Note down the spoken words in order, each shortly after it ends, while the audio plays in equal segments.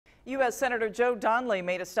U.S. Senator Joe Donnelly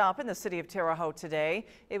made a stop in the city of Terre Haute today.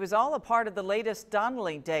 It was all a part of the latest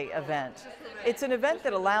Donnelly Day event. It's an event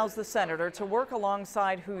that allows the senator to work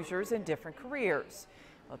alongside Hoosiers in different careers.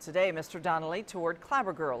 Well, today, Mr. Donnelly toured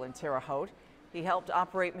Clabber Girl in Terre Haute. He helped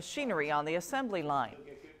operate machinery on the assembly line.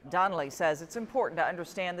 Donnelly says it's important to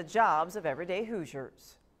understand the jobs of everyday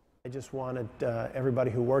Hoosiers. I just wanted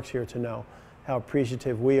everybody who works here to know how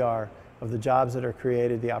appreciative we are of the jobs that are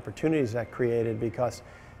created, the opportunities that are created, because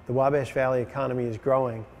the Wabash Valley economy is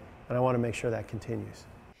growing, and I want to make sure that continues.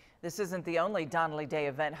 This isn't the only Donnelly Day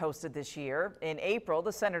event hosted this year. In April,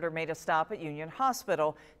 the senator made a stop at Union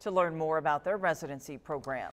Hospital to learn more about their residency program.